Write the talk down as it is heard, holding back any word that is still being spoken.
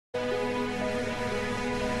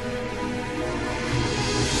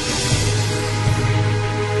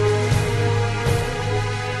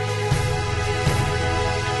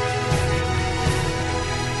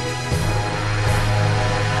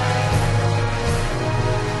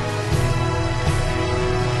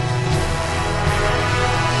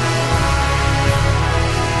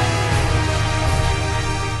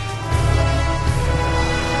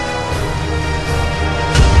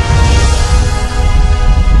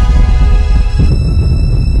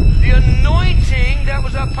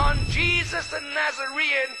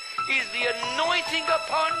resting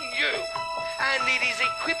upon you, and it is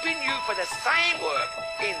equipping you for the same work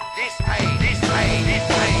in this age, this age, this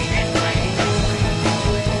age, this age.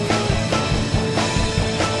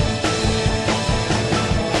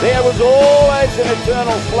 There was always an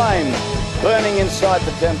eternal flame burning inside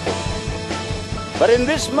the temple. But in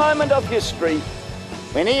this moment of history,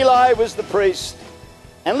 when Eli was the priest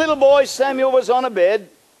and little boy Samuel was on a bed,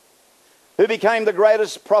 who became the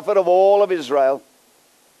greatest prophet of all of Israel,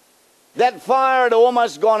 that fire had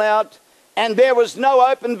almost gone out, and there was no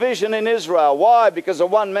open vision in Israel. Why? Because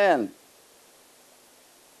of one man.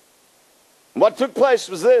 What took place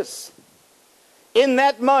was this. In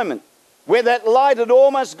that moment, where that light had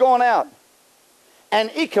almost gone out,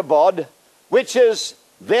 and Ichabod, which is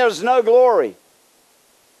there's no glory,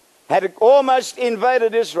 had almost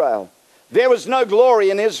invaded Israel. There was no glory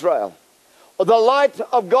in Israel. The light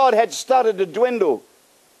of God had started to dwindle,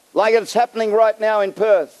 like it's happening right now in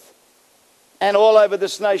Perth and all over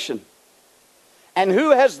this nation. And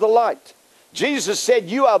who has the light? Jesus said,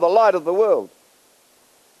 you are the light of the world.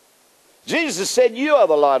 Jesus said, you are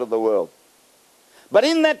the light of the world. But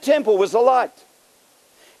in that temple was a light.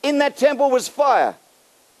 In that temple was fire.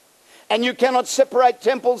 And you cannot separate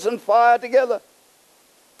temples and fire together.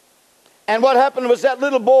 And what happened was that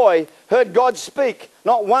little boy heard God speak,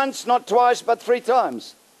 not once, not twice, but 3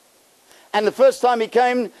 times. And the first time he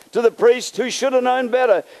came to the priest, who should have known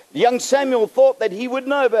better, young Samuel thought that he would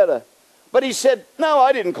know better. But he said, no,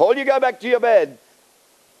 I didn't call you, go back to your bed.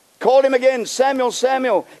 Called him again, Samuel,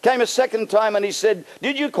 Samuel. Came a second time and he said,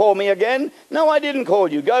 did you call me again? No, I didn't call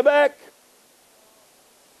you, go back.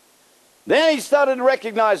 Then he started to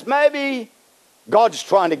recognize, maybe God's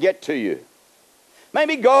trying to get to you.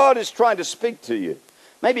 Maybe God is trying to speak to you.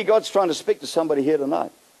 Maybe God's trying to speak to somebody here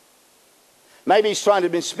tonight. Maybe he's trying to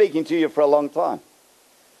be speaking to you for a long time,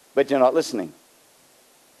 but you're not listening.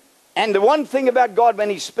 And the one thing about God,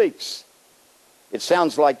 when he speaks, it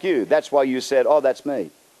sounds like you. That's why you said, oh, that's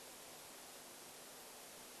me.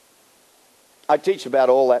 I teach about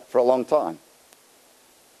all that for a long time.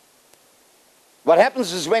 What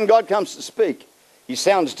happens is when God comes to speak, he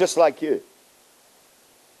sounds just like you.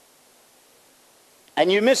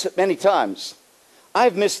 And you miss it many times.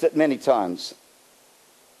 I've missed it many times.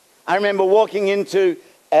 I remember walking into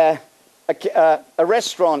a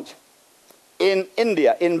restaurant in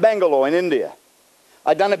India, in Bangalore, in India.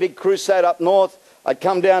 I'd done a big crusade up north. I'd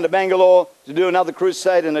come down to Bangalore to do another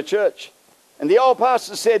crusade in a church. And the old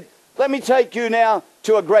pastor said, let me take you now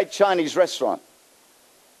to a great Chinese restaurant.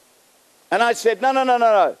 And I said,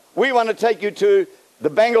 no. We want to take you to the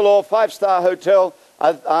Bangalore 5-star hotel.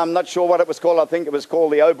 I'm not sure what it was called. I think it was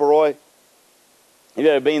called the Oberoi. Have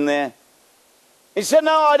you ever been there? He said,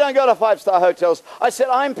 no, I don't go to 5-star hotels. I said,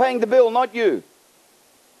 I'm paying the bill, not you.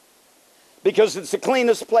 Because it's the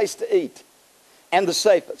cleanest place to eat and the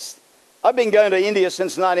safest. I've been going to India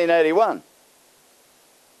since 1981.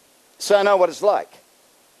 So I know what it's like.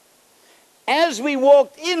 As we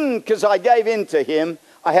walked in, because I gave in to him,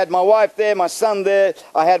 I had my wife there, my son there,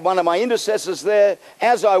 I had one of my intercessors there.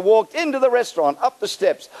 As I walked into the restaurant, up the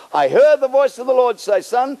steps, I heard the voice of the Lord say,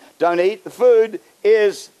 son, don't eat. The food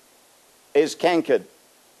is cankered.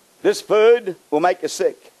 This food will make you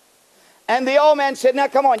sick. And the old man said, now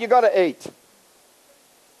come on, you got to eat.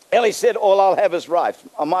 Ellie said, all I'll have is rice.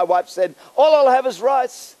 My wife said, all I'll have is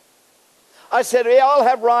rice. I said, yeah, I'll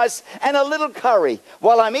have rice and a little curry.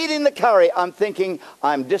 While I'm eating the curry, I'm thinking,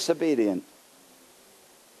 I'm disobedient.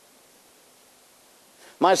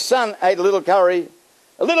 My son ate a little curry,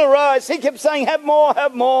 a little rice. He kept saying, have more,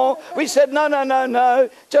 have more. We said, no,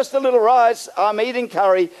 just a little rice. I'm eating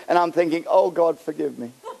curry, and I'm thinking, oh, God, forgive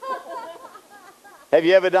me. Have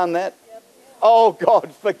you ever done that? Yep. Oh,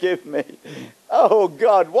 God, forgive me. Oh,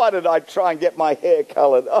 God, why did I try and get my hair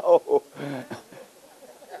colored? Oh.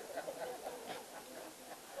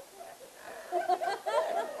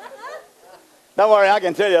 Don't worry, I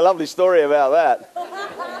can tell you a lovely story about that.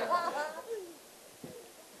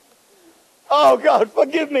 Oh, God,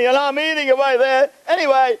 forgive me. And I'm eating away there.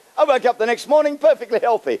 Anyway, I woke up the next morning perfectly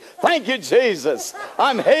healthy. Thank you, Jesus.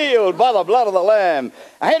 I'm healed by the blood of the Lamb.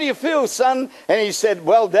 How do you feel, son? And he said,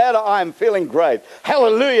 well, Dad, I'm feeling great.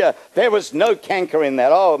 Hallelujah. There was no canker in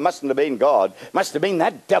that. Oh, it mustn't have been God. It must have been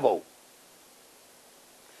that devil.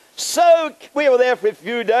 So we were there for a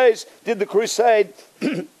few days, did the crusade,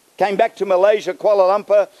 came back to Malaysia, Kuala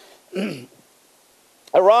Lumpur,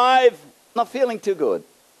 arrived, not feeling too good.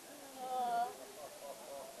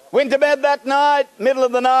 Went to bed that night, middle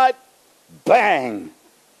of the night, bang,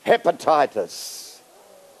 hepatitis.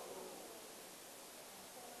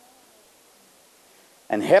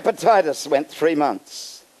 And hepatitis went 3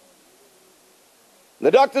 months.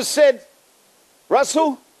 The doctor said,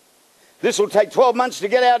 Russell, this will take 12 months to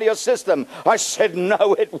get out of your system. I said,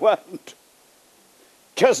 no, it won't.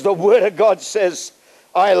 Because the Word of God says,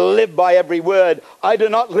 I live by every word. I do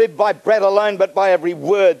not live by bread alone, but by every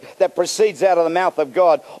word that proceeds out of the mouth of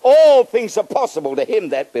God. All things are possible to him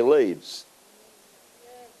that believes.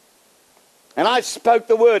 And I spoke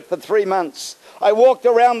the word for 3 months. I walked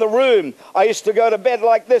around the room. I used to go to bed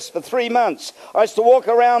like this for 3 months. I used to walk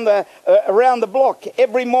around the block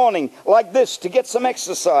every morning like this to get some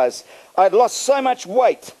exercise. I'd lost so much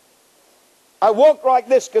weight. I walked like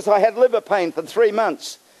this because I had liver pain for 3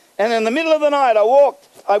 months. And in the middle of the night,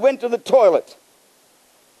 I went to the toilet,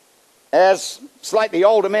 as slightly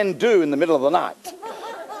older men do in the middle of the night.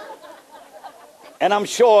 And I'm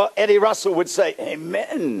sure Eddie Russell would say,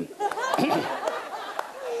 amen.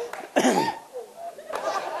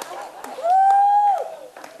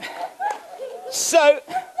 So,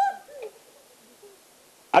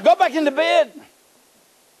 I got back into bed.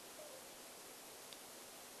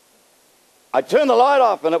 I turned the light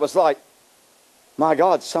off and it was like, my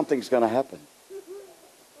God, something's going to happen.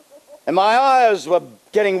 And my eyes were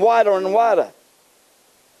getting wider and wider.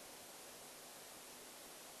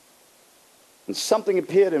 And something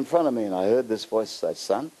appeared in front of me and I heard this voice say,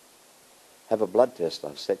 son, have a blood test,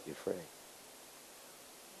 I've set you free.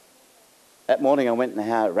 That morning I went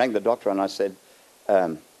and rang the doctor and I said,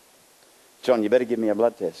 John, you better give me a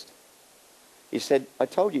blood test. He said, I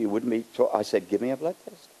told you wouldn't be. I said, give me a blood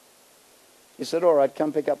test. He said, all right,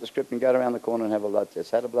 come pick up the script and go around the corner and have a blood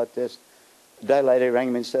test. Had a blood test. A day later he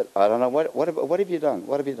rang me and said, I don't know, what have you done?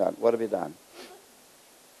 What have you done? What have you done?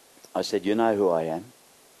 I said, you know who I am.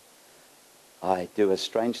 I do a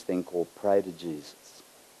strange thing called pray to Jesus.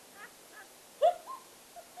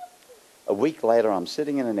 A week later, I'm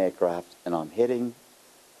sitting in an aircraft and I'm heading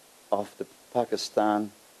off to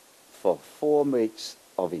Pakistan for 4 weeks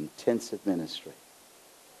of intensive ministry.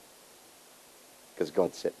 Because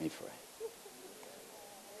God set me free.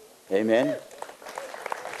 Amen.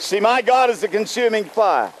 See, my God is a consuming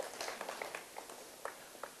fire.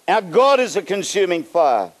 Our God is a consuming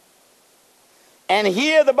fire. And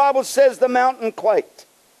here the Bible says the mountain quaked.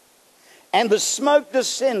 And the smoke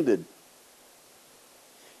descended.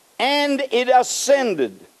 And it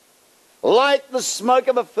ascended like the smoke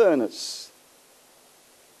of a furnace.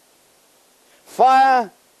 Fire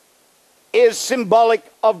is symbolic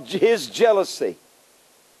of his jealousy.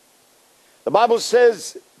 The Bible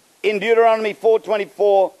says in Deuteronomy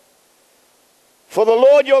 4:24, for the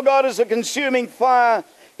Lord your God is a consuming fire.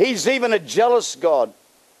 He's even a jealous God.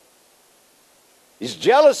 He's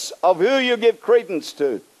jealous of who you give credence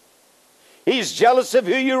to. He's jealous of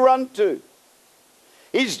who you run to.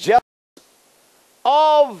 He's jealous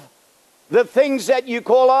of the things that you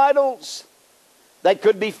call idols. They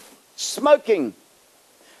could be smoking.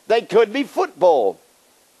 They could be football.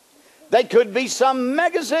 They could be some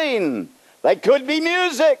magazine. They could be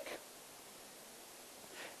music.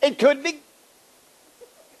 It could be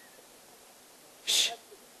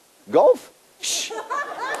golf.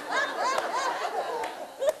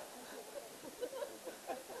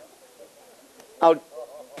 I'll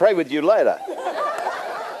pray with you later.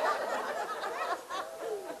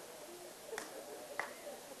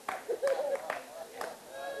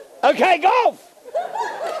 Okay, golf.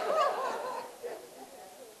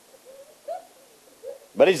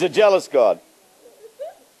 But he's a jealous God.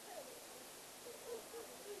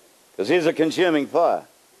 Because he's a consuming fire.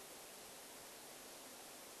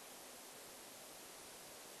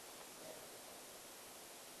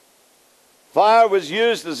 Fire was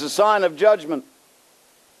used as a sign of judgment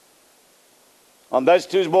on those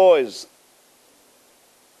two boys.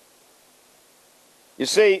 You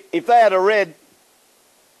see, if they had read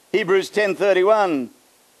Hebrews 10:31,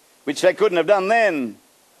 which they couldn't have done then,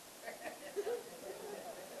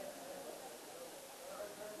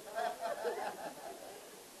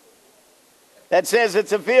 that says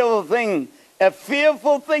it's a fearful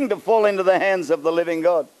thing to fall into the hands of the living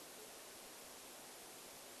God.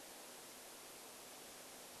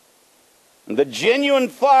 And the genuine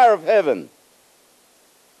fire of heaven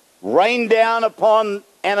rained down upon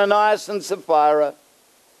Ananias and Sapphira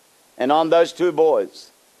and on those two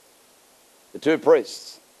boys, the two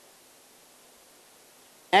priests.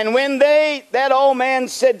 And when that old man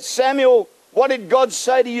said, Samuel, what did God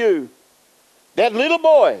say to you? That little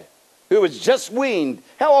boy who was just weaned,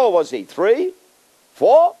 how old was he? 3?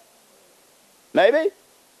 4? Maybe?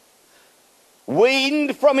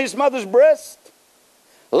 Weaned from his mother's breast,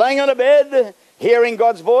 laying on a bed, hearing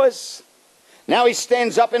God's voice. Now he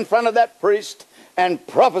stands up in front of that priest and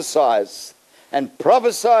prophesies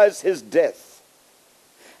his death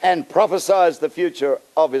and prophesies the future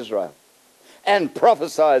of Israel. and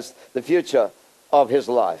prophesies the future of his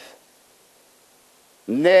life.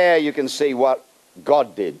 And there you can see what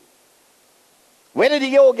God did. Where did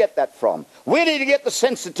he all get that from? Where did he get the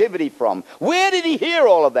sensitivity from? Where did he hear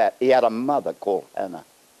all of that? He had a mother called Hannah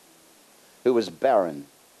who was barren.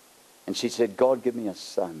 And she said, God, give me a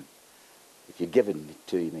son. If you give him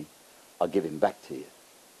to me, I'll give him back to you.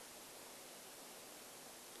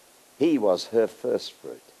 He was her first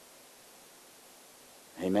fruit.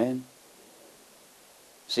 Amen.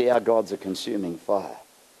 See how God's a consuming fire.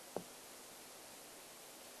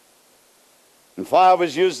 And fire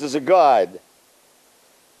was used as a guide.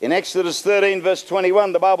 In Exodus 13 verse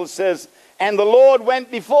 21 the Bible says, and the Lord went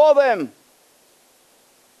before them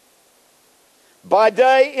by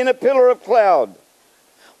day in a pillar of cloud.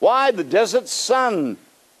 Why? The desert sun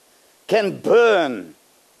can burn.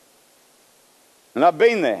 And I've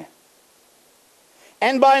been there.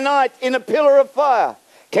 And by night in a pillar of fire.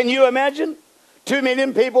 Can you imagine? 2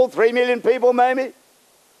 million people, 3 million people maybe.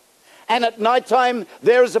 And at night time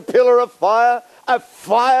there is a pillar of fire. A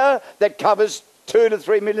fire that covers 2 to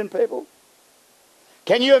 3 million people.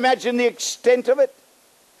 Can you imagine the extent of it?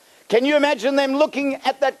 Can you imagine them looking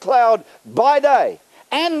at that cloud by day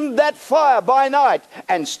and that fire by night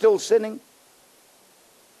and still sinning?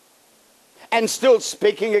 And still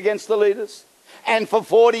speaking against the leaders? And for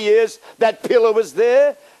 40 years that pillar was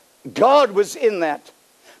there. God was in that.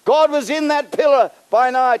 God was in that pillar by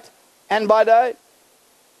night and by day.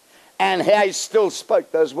 And he still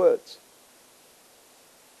spoke those words.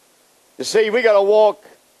 You see, we got to walk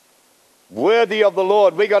worthy of the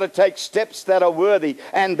Lord. We got to take steps that are worthy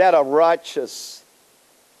and that are righteous.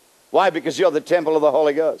 Why? Because you're the temple of the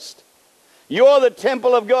Holy Ghost. You're the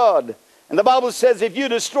temple of God. And the Bible says if you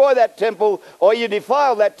destroy that temple or you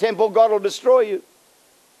defile that temple, God will destroy you.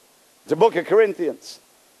 It's the book of Corinthians.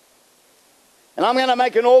 And I'm going to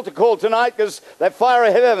make an altar call tonight because that fire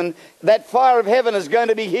of heaven is going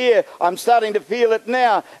to be here. I'm starting to feel it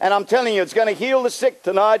now. And I'm telling you, it's going to heal the sick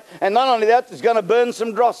tonight. And not only that, it's going to burn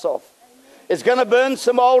some dross off. It's going to burn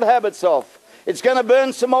some old habits off. It's going to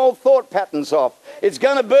burn some old thought patterns off. It's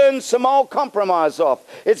going to burn some old compromise off.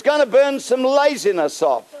 It's going to burn some laziness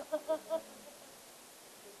off.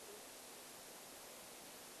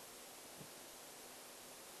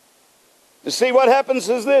 You see, what happens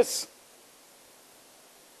is this.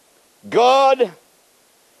 God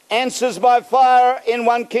answers by fire in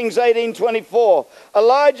 1 Kings 18:24.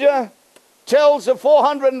 Elijah tells the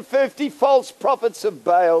 450 false prophets of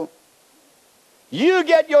Baal, you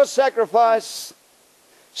get your sacrifice,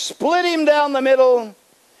 split him down the middle,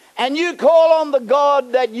 and you call on the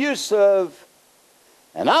God that you serve,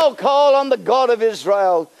 and I'll call on the God of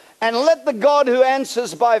Israel, and let the God who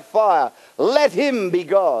answers by fire, let him be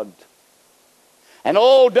God. And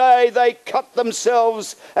all day they cut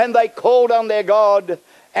themselves and they called on their God.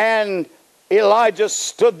 And Elijah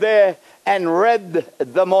stood there and read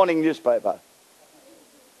the morning newspaper.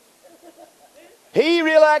 He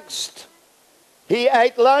relaxed. He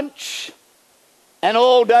ate lunch. And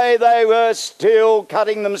all day they were still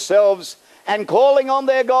cutting themselves and calling on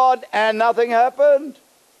their God. And nothing happened.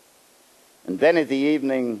 And then at the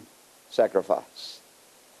evening sacrifice.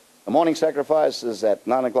 The morning sacrifice is at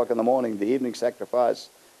 9 o'clock in the morning. The evening sacrifice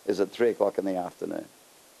is at 3 o'clock in the afternoon.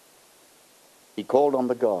 He called on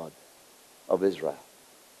the God of Israel.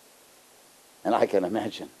 And I can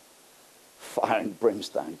imagine fire and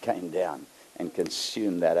brimstone came down and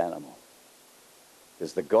consumed that animal.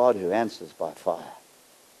 Because the God who answers by fire,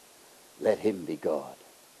 let him be God.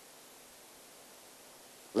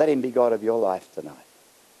 Let him be God of your life tonight.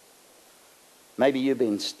 Maybe you've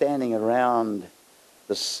been standing around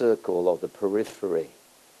the circle or the periphery,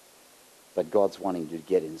 but God's wanting to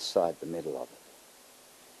get inside the middle of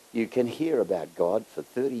it. You can hear about God for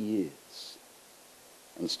 30 years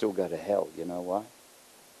and still go to hell. You know why?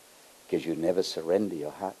 Because you never surrender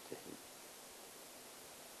your heart to him.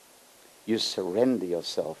 You surrender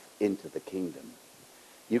yourself into the kingdom.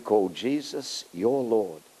 You call Jesus your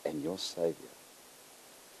Lord and your Savior,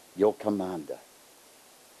 your commander.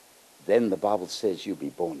 Then the Bible says you'll be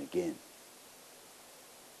born again.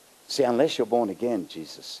 See, unless you're born again,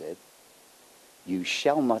 Jesus said, you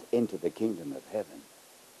shall not enter the kingdom of heaven.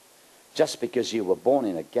 Just because you were born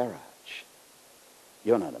in a garage,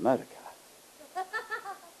 you're not a motor car.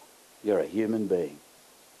 You're a human being.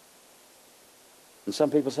 And some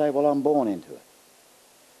people say, well, I'm born into it.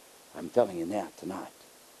 I'm telling you now, tonight,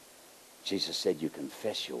 Jesus said you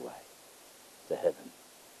confess your way to heaven.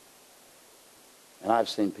 And I've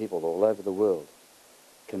seen people all over the world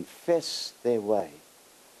confess their way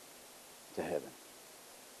to heaven.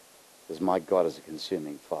 Because my God is a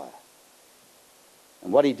consuming fire.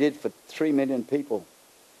 And what he did for 3 million people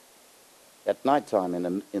at night time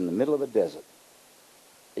in the middle of a desert,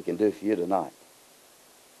 he can do for you tonight.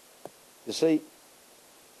 You see,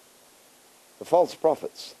 the false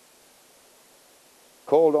prophets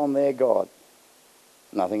called on their God.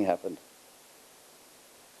 Nothing happened.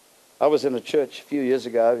 I was in a church a few years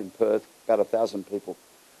ago in Perth, about 1,000 people.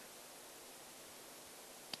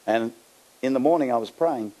 And in the morning I was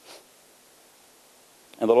praying.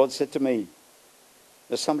 And the Lord said to me,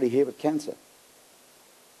 there's somebody here with cancer.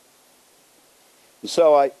 And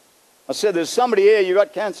so I said, there's somebody here, you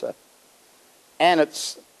got cancer. And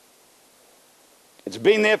it's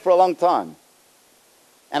been there for a long time.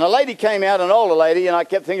 And a lady came out, an older lady, and I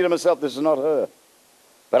kept thinking to myself, this is not her.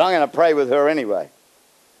 But I'm going to pray with her anyway.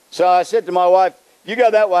 So I said to my wife, you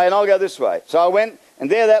go that way and I'll go this way. So I went, and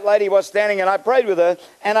there that lady was standing, and I prayed with her,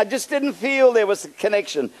 and I just didn't feel there was a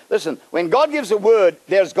connection. Listen, when God gives a word,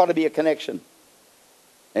 there's got to be a connection.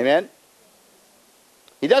 Amen?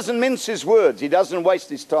 He doesn't mince his words. He doesn't waste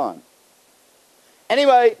his time.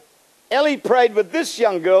 Anyway, Ellie prayed with this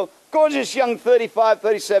young girl, gorgeous young 35,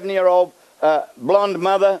 37-year-old blonde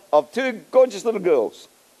mother of 2 gorgeous little girls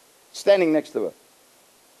standing next to her.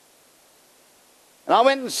 And I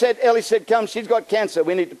went and said, Ellie said, come, she's got cancer.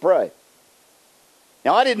 We need to pray.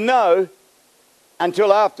 Now, I didn't know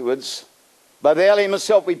until afterwards, but Ellie and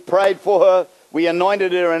myself, we prayed for her. We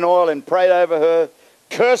anointed her in oil and prayed over her.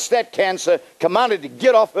 Cursed that cancer, commanded to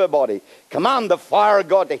get off her body. Command the fire of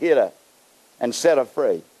God to hit her and set her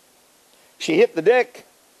free. She hit the deck.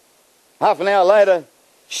 Half an hour later,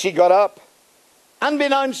 she got up.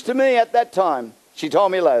 Unbeknownst to me at that time, she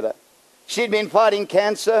told me later, she'd been fighting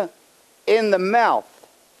cancer in the mouth,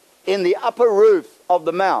 in the upper roof of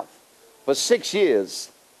the mouth for 6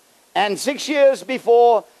 years. And 6 years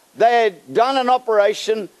before, they had done an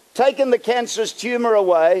operation, taken the cancerous tumor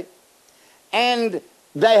away, and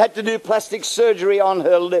they had to do plastic surgery on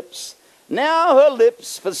her lips. Now her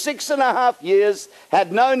lips, for 6.5 years,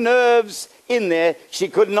 had no nerves in there. She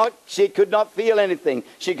could not feel anything.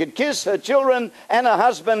 She could kiss her children and her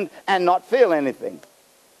husband and not feel anything.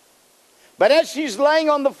 But as she's laying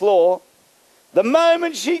on the floor, the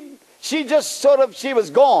moment she was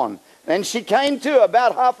gone. And she came to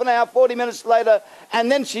about half an hour, 40 minutes later, and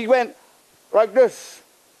then she went like this.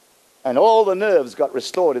 And all the nerves got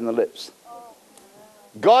restored in the lips.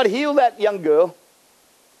 God healed that young girl.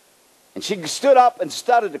 And she stood up and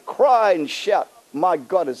started to cry and shout, my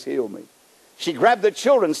God has healed me. She grabbed the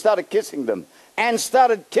children, started kissing them, and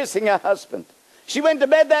started kissing her husband. She went to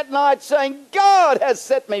bed that night saying, God has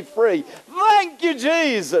set me free. Thank you,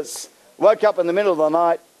 Jesus. Woke up in the middle of the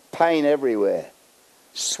night, pain everywhere,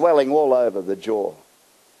 swelling all over the jaw.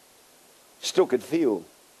 Still could feel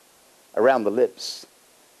around the lips.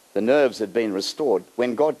 The nerves had been restored.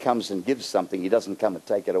 When God comes and gives something, he doesn't come and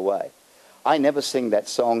take it away. I never sing that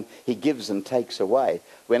song, he gives and takes away.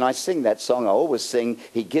 When I sing that song, I always sing,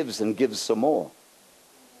 he gives and gives some more.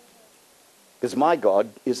 Because my God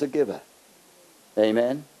is a giver.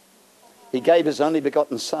 Amen. He gave his only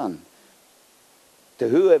begotten Son. To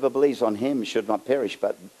whoever believes on him should not perish,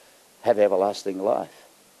 but have everlasting life.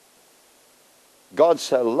 God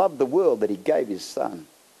so loved the world that he gave his Son.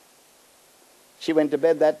 She went to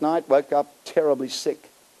bed that night, woke up terribly sick.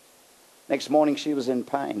 Next morning she was in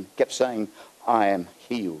pain, kept saying, I am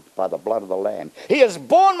healed by the blood of the Lamb. He has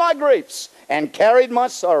borne my griefs and carried my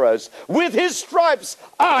sorrows. With his stripes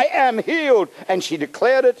I am healed. And she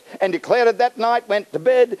declared it and declared it that night, went to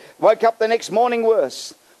bed, woke up the next morning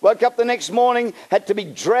worse. Woke up the next morning, had to be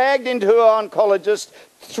dragged into her oncologist.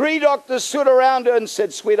 3 doctors stood around her and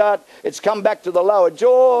said, sweetheart, it's come back to the lower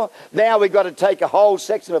jaw. Now we've got to take a whole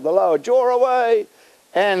section of the lower jaw away.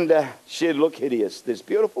 And she'd look hideous, this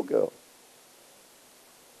beautiful girl.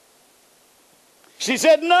 She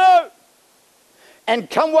said no. And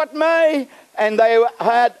come what may, and they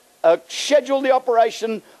had scheduled the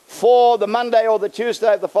operation for the Monday or the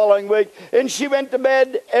Tuesday of the following week. And she went to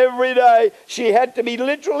bed every day. She had to be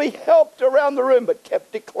literally helped around the room, but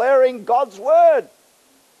kept declaring God's word.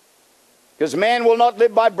 Because man will not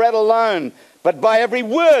live by bread alone, but by every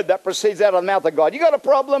word that proceeds out of the mouth of God. You got a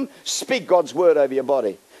problem? Speak God's word over your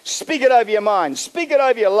body. Speak it over your mind. Speak it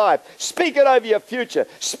over your life. Speak it over your future.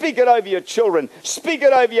 Speak it over your children. Speak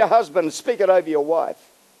it over your husband. Speak it over your wife.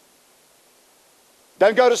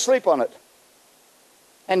 Don't go to sleep on it.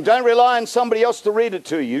 And don't rely on somebody else to read it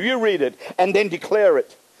to you. You read it and then declare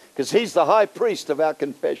it. Because he's the high priest of our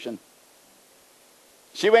confession.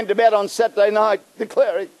 She went to bed on Saturday night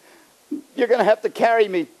declaring, you're going to have to carry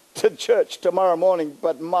me to church tomorrow morning,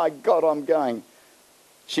 but my God, I'm going.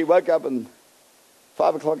 She woke up at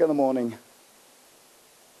 5 o'clock in the morning.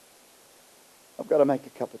 I've got to make a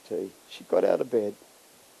cup of tea. She got out of bed,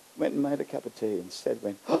 went and made a cup of tea, instead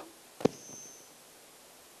went, oh,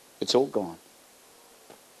 it's all gone.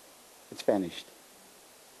 It's vanished.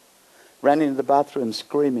 Ran into the bathroom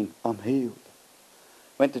screaming, I'm healed.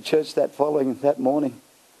 Went to church that morning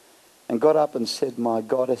and got up and said, my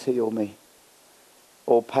God has healed me.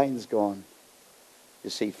 All pain's gone. You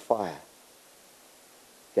see, fire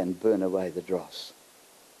can burn away the dross.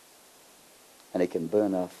 And it can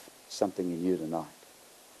burn off something in you tonight.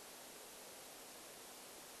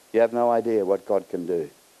 You have no idea what God can do,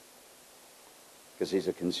 because he's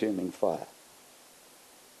a consuming fire.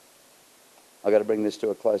 I've got to bring this to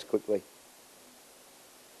a close quickly.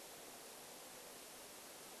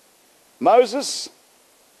 Moses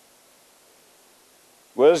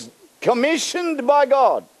was commissioned by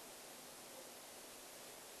God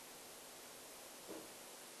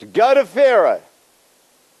to go to Pharaoh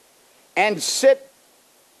and set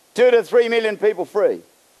 2 to 3 million people free.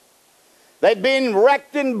 They'd been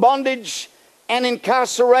racked in bondage and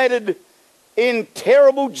incarcerated in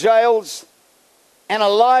terrible jails and a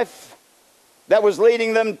life that was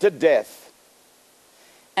leading them to death.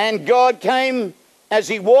 And God came as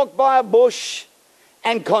he walked by a bush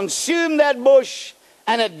and consumed that bush,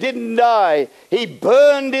 and it didn't die. He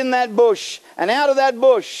burned in that bush, and out of that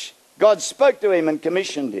bush, God spoke to him and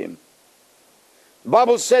commissioned him. The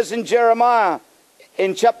Bible says in Jeremiah,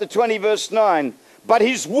 in chapter 20, verse 9, but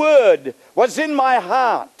his word was in my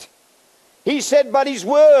heart. He said, but his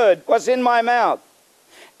word was in my mouth,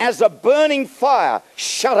 as a burning fire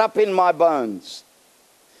shut up in my bones.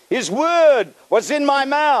 His word was in my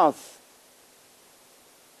mouth,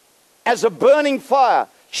 as a burning fire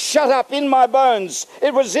shut up in my bones.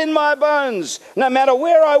 It was in my bones. No matter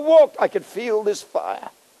where I walked, I could feel this fire,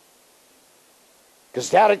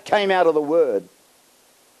 because out it came out of the word.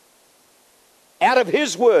 Out of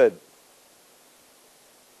his word.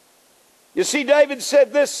 You see, David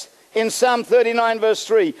said this in Psalm 39 verse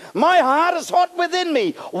 3. My heart is hot within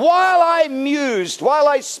me. While I mused, while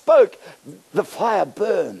I spoke, the fire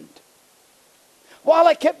burned. While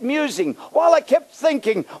I kept musing, while I kept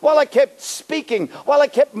thinking, while I kept speaking, while I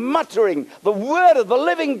kept muttering the word of the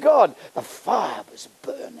living God, the fire was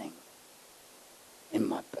burning in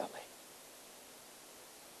my belly.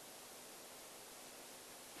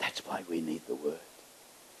 That's why we need the word.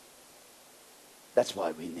 That's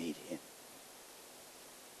why we need him.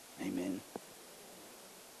 Amen.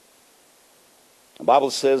 The Bible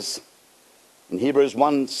says in Hebrews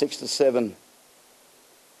 1, 6-7,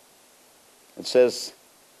 it says,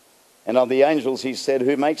 and of the angels he said,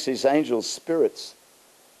 who makes his angels spirits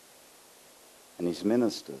and his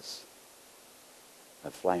ministers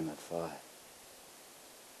a flame of fire.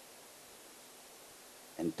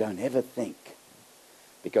 And don't ever think,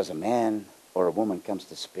 because a man or a woman comes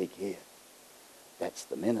to speak here, that's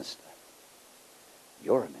the minister.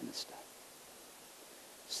 You're a minister.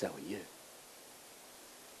 So are you.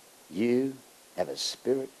 You have a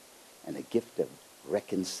spirit and a gift of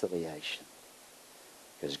reconciliation,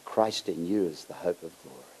 because Christ in you is the hope of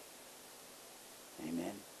glory.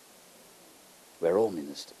 Amen. We're all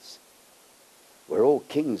ministers. We're all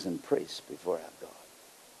kings and priests before our God.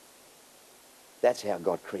 That's how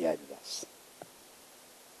God created us.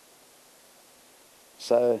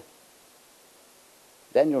 So,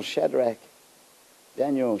 Daniel, Shadrach,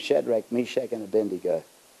 Meshach, and Abednego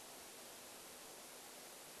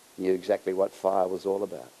knew exactly what fire was all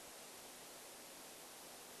about.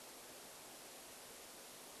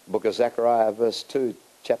 Book of Zechariah,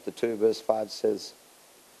 chapter 2, verse 5 says,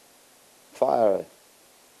 fire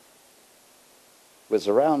was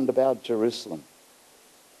around about Jerusalem.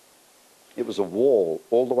 It was a wall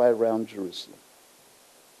all the way around Jerusalem.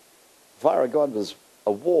 The fire of God was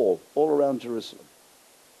a wall all around Jerusalem.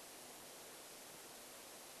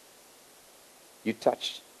 You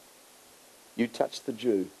touch the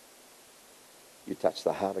Jew, you touch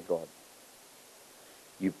the heart of God.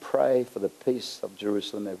 You pray for the peace of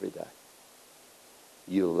Jerusalem every day.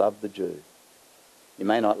 You love the Jew. You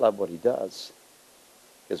may not love what he does,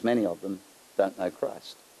 because many of them don't know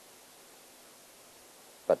Christ.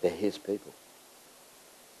 But they're his people.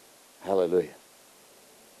 Hallelujah.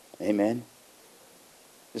 Amen.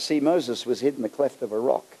 You see, Moses was hid in the cleft of a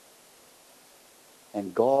rock,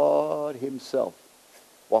 and God himself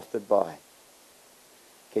wafted by.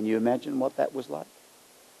 Can you imagine what that was like?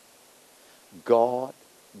 God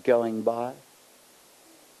going by.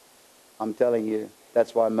 I'm telling you,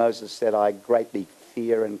 that's why Moses said, I greatly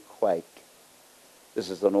fear and quake. This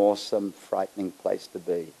is an awesome, frightening place to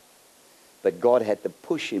be. But God had to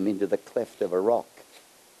push him into the cleft of a rock,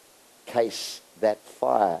 in case that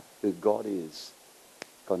fire, who God is,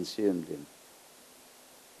 consumed him.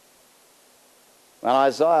 When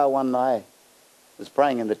Isaiah one night was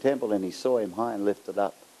praying in the temple and he saw him high and lifted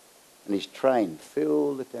up, and his train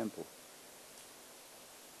filled the temple.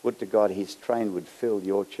 Would to God his train would fill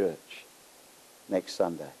your church next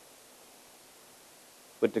Sunday.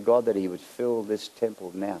 Would to God that he would fill this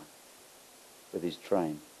temple now with his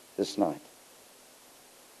train this night.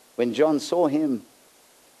 When John saw him,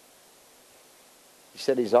 he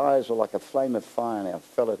said his eyes were like a flame of fire and I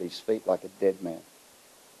fell at his feet like a dead man.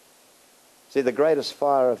 See, the greatest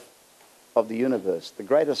fire of the universe, the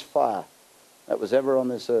greatest fire that was ever on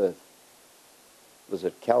this earth was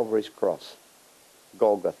at Calvary's cross,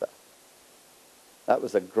 Golgotha. That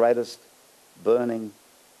was the greatest burning,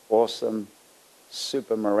 awesome,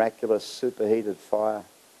 super miraculous, superheated fire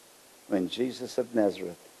when Jesus of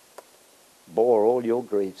Nazareth bore all your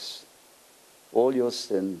griefs, all your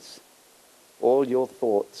sins, all your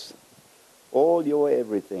thoughts, all your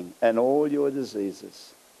everything, and all your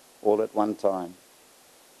diseases, all at one time.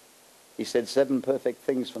 He said 7 perfect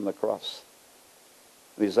things from the cross.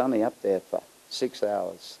 He was only up there for 6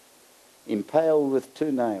 hours, impaled with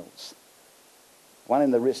 2 nails, one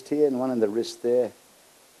in the wrist here and one in the wrist there,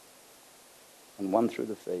 and one through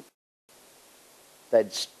the feet.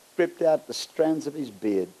 They'd stripped out the strands of his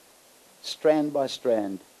beard, strand by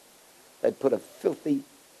strand. They'd put a filthy,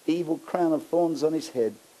 evil crown of thorns on his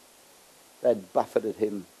head. They'd buffeted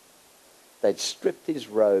him. They'd stripped his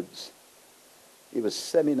robes. He was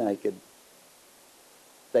semi-naked.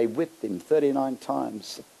 They whipped him 39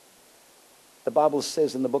 times. The Bible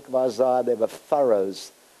says in the book of Isaiah there were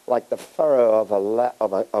furrows, like the furrow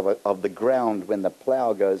of the ground when the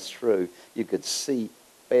plow goes through. You could see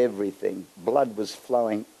everything. Blood was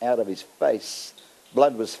flowing out of his face.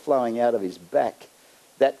 Blood was flowing out of his back.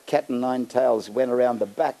 That cat and 9 tails went around the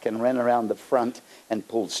back and ran around the front and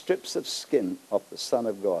pulled strips of skin off the Son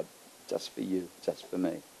of God, just for you, just for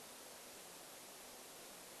me.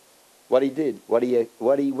 What he did, what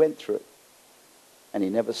he went through. And he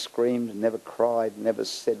never screamed, never cried, never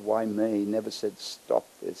said, why me? Never said, stop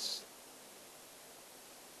this.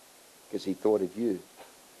 Because he thought of you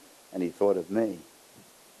and he thought of me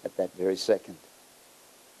at that very second,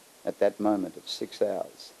 at that moment of 6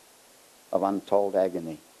 hours of untold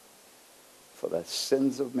agony for the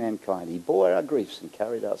sins of mankind. He bore our griefs and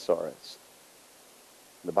carried our sorrows.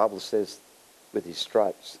 The Bible says, with his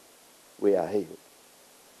stripes, we are healed.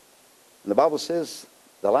 And the Bible says,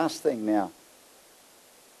 the last thing now,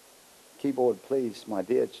 keyboard please, my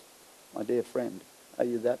dear friend. Are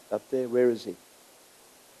you that up there? Where is he?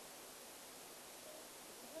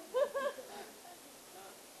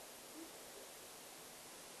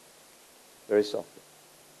 Very softly.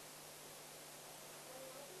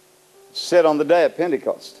 Said on the day of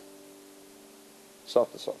Pentecost.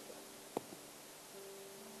 Softer, softer.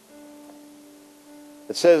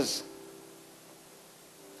 It says,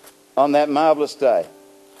 on that marvelous day,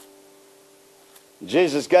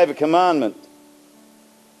 Jesus gave a commandment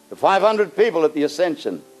to 500 people at the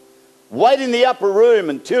Ascension. Wait in the upper room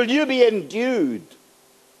until you be endued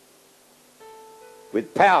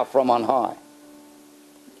with power from on high.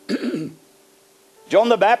 John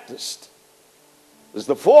the Baptist was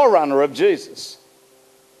the forerunner of Jesus.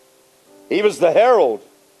 He was the herald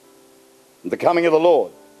of the coming of the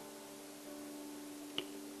Lord.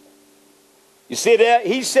 You see there,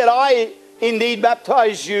 he said, I indeed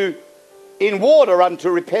baptize you in water unto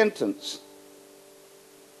repentance.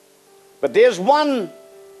 But there's one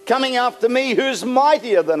coming after me who's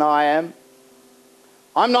mightier than I am.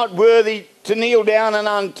 I'm not worthy to kneel down and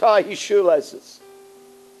untie his shoelaces.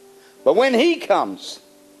 But when he comes,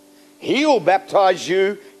 he'll baptize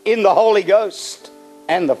you in the Holy Ghost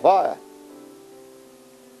and the fire.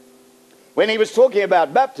 When he was talking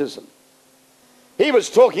about baptism, he was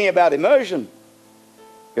talking about immersion,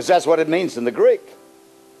 because that's what it means in the Greek.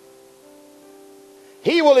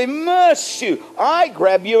 He will immerse you. I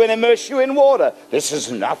grab you and immerse you in water. This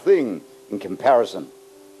is nothing in comparison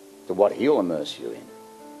to what he'll immerse you in.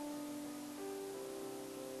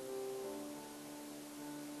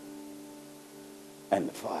 And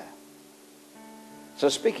the fire. So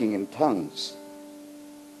speaking in tongues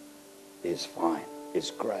is fine,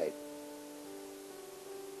 is great.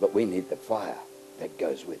 But we need the fire that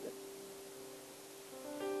goes with it.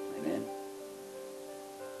 Amen.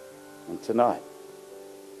 And tonight,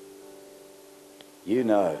 you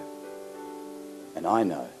know, and I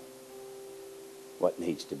know, what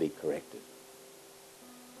needs to be corrected.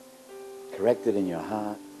 Corrected in your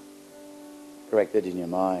heart, corrected in your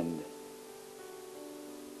mind,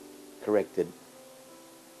 corrected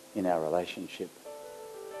in our relationship.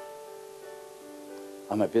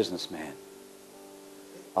 I'm a businessman.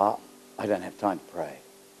 I don't have time to pray.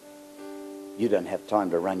 You don't have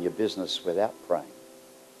time to run your business without praying.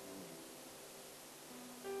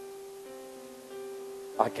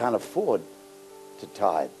 I can't afford to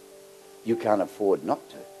tithe. You can't afford not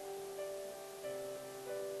to.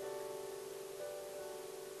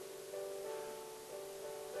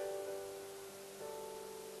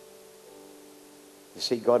 You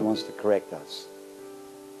see, God wants to correct us.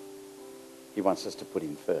 He wants us to put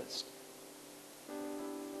him first.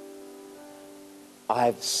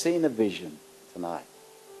 I've seen a vision tonight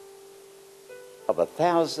of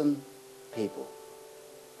 1,000 people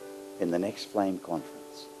in the Next Flame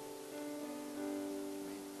conference.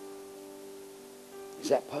 Is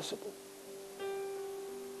that possible?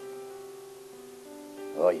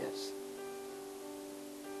 Oh, yes.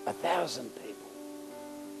 1,000 people.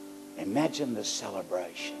 Imagine the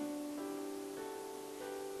celebration.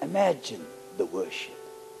 Imagine the worship.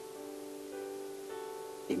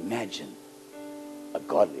 Imagine a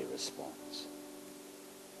godly response.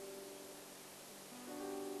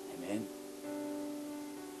 Amen.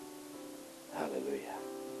 Hallelujah.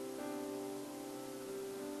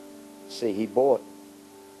 See,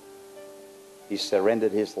 he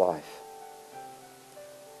surrendered his life.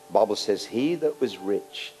 The Bible says, he that was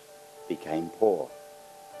rich became poor,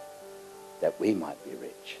 that we might be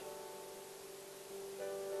rich.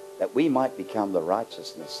 That we might become the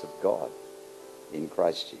righteousness of God in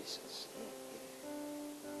Christ Jesus.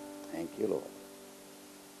 Thank you, Lord.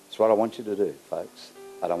 That's what I want you to do, folks.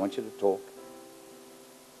 I don't want you to talk.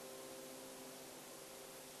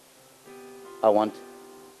 I want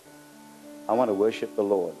to worship the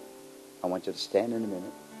Lord. I want you to stand in a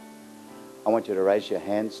minute. I want you to raise your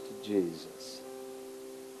hands to Jesus.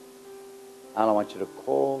 And I want you to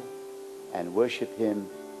call and worship him,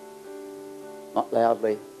 not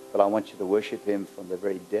loudly, but I want you to worship him from the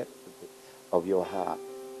very depth of your heart.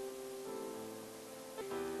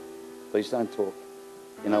 Please don't talk.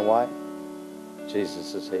 You know why?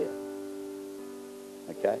 Jesus is here.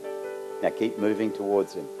 Okay? Now keep moving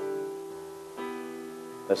towards him.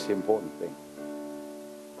 That's the important thing.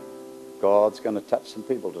 God's going to touch some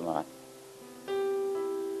people tonight.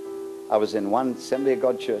 I was in one Assembly of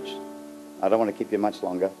God church. I don't want to keep you much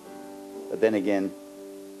longer. But then again,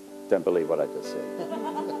 don't believe what I just said.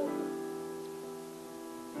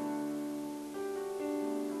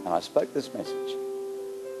 And I spoke this message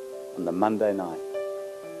on the Monday night.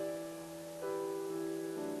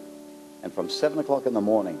 And from 7 o'clock in the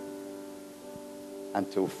morning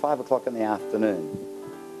until 5 o'clock in the afternoon,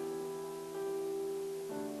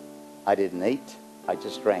 I didn't eat, I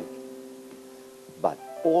just drank. But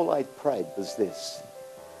all I prayed was this: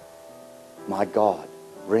 my God,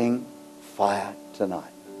 bring fire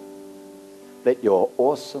tonight. Let your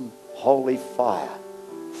awesome, holy fire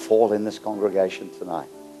fall in this congregation tonight.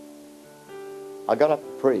 I got up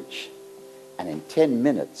to preach, and in 10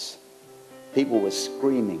 minutes, people were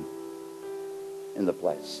screaming in the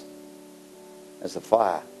place as the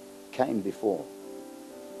fire came before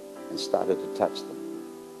and started to touch them.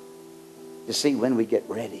 You see, when we get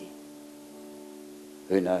ready,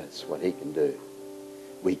 who knows what he can do?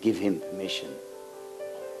 We give him permission.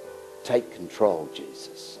 Take control,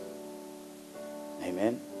 Jesus.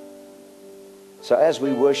 Amen. So as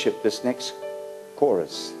we worship this next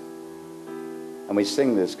chorus and we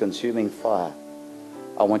sing this consuming fire,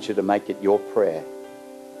 I want you to make it your prayer.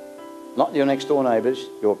 Not your next door neighbors,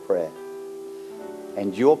 your prayer.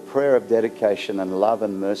 And your prayer of dedication and love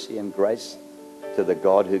and mercy and grace to the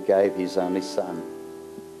God who gave his only Son,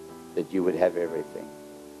 that you would have everything.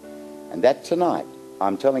 And that tonight,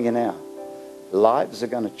 I'm telling you now, lives are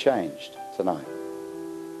going to change tonight.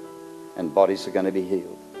 And bodies are going to be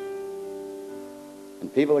healed.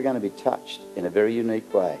 And people are going to be touched in a very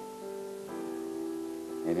unique way.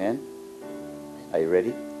 Amen? Are you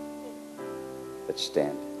ready? Let's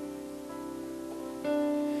stand.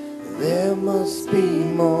 There must be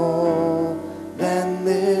more than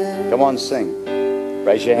this. Come on, sing.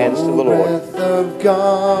 Raise your hands to the Lord. Breath of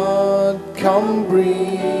God, come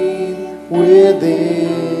breathe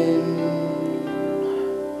within.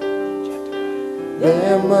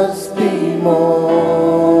 There must be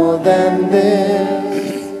more than this.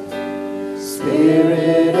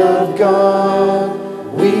 Spirit of God,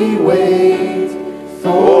 we wait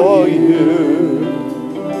for you.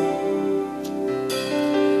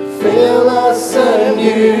 Fill us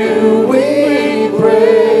anew